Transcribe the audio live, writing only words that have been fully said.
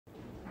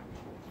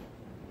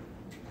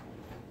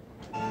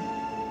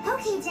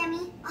Okay,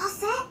 Demi. All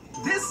set?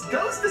 This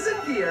ghost is in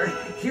gear.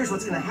 Here's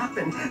what's gonna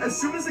happen. As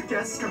soon as the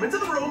guests come into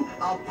the room,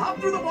 I'll pop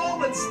through the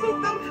wall and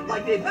spook them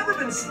like they've never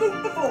been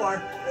spooked before.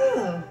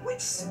 Which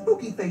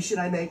spooky face should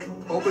I make?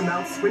 Open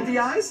mouth, squinty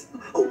eyes?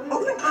 Oh,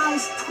 open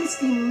eyes,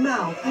 twisty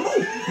mouth.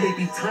 Oh,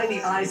 maybe tiny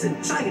eyes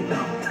and giant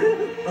mouth.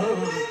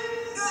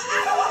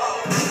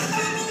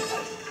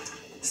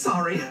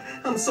 Sorry,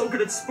 I'm so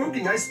good at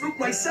spooking, I spooked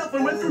myself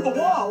and went through the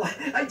wall.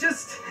 I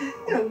just,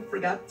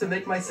 forgot to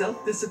make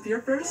myself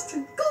disappear first.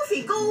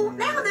 Goofy Goo,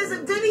 now there's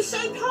a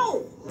Demi-shaped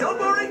hole. Don't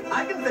worry,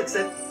 I can fix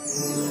it.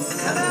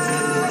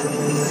 Ta-da!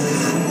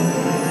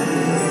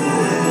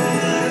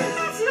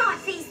 That's not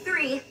phase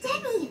 3.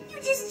 Demi, you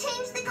just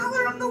changed the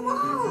color of the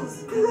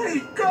walls.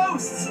 Great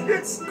ghosts!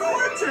 It's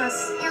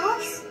gorgeous! It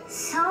looks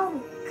so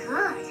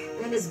good.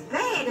 And it's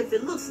bad if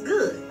it looks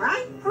good,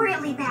 right?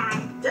 Really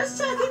bad. Just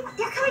checking.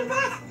 They're coming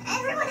back.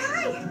 Everyone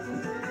hide.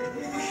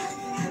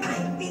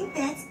 I think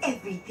that's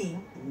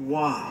everything.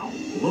 Wow,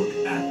 look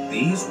at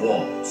these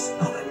walls.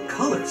 Oh, the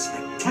color's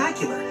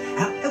spectacular.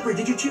 However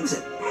did you choose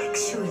it?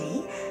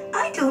 Actually,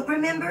 I don't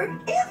remember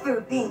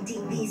ever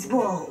painting these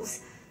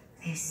walls.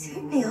 There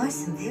certainly are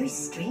some very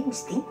strange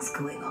things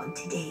going on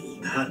today.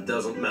 That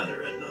doesn't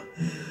matter, Edna.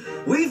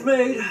 We've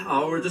made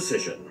our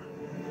decision.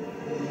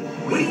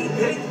 We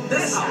picked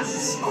this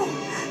house! Oh,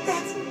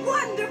 that's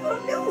wonderful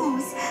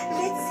news!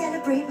 Let's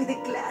celebrate with a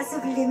glass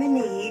of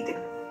lemonade.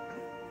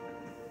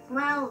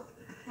 Well,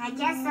 I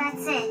guess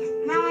that's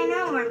it. Now I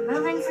know we're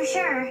moving for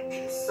sure.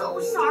 I'm so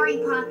sorry,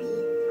 Poppy.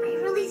 I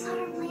really thought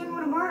our plan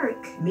would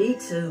work. Me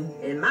too.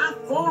 In my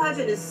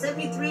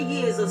 473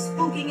 years of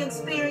spooking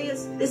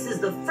experience, this is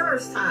the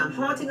first time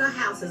haunting a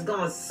house has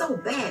gone so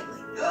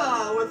badly.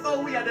 Oh, if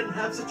only I didn't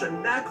have such a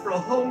knack for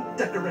home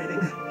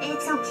decorating.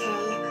 It's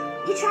okay.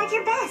 You tried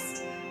your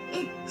best.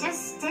 It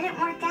just didn't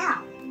work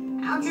out.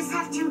 I'll just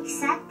have to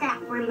accept that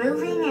we're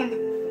moving and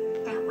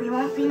that we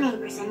won't be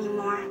neighbors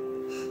anymore.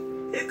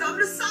 Here come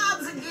the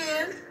sobs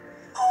again.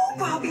 Oh,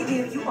 Bobby,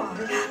 there you are.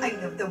 I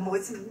have the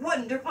most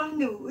wonderful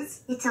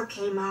news. It's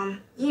okay,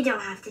 Mom. You don't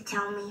have to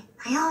tell me.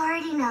 I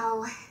already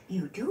know.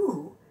 You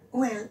do?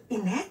 Well,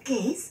 in that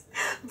case,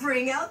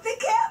 bring out the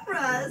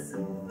cameras.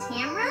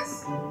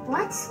 Cameras?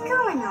 What's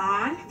going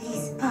on?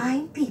 These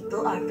fine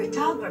people are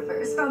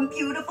photographers from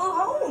beautiful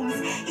homes.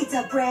 It's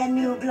a brand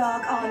new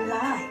blog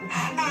online,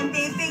 and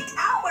they picked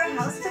our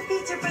house to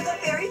feature for the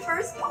very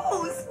first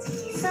post.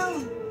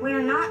 So,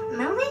 we're not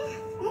moving?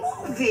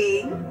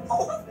 Moving?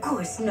 Oh, of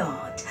course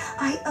not.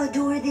 I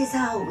adore this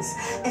house.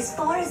 As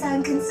far as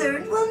I'm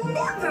concerned, we'll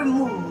never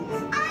move.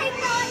 I'm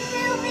not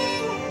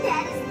moving!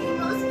 That is the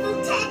most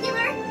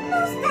spectacular,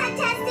 most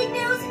fantastic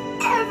news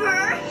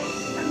ever!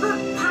 But,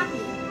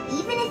 Poppy,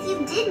 even if you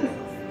did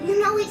move, you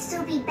know we'd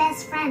still be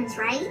best friends,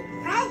 right?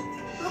 Right.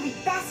 We'll be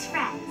best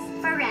friends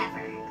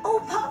forever. Oh,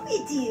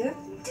 Poppy dear,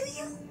 do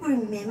you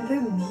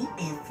remember me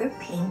ever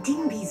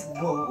painting these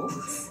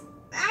walls?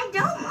 I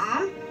don't,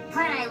 Mom,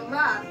 but I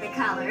love the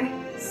color.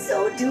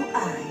 So do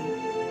I.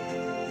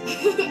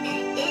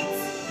 It's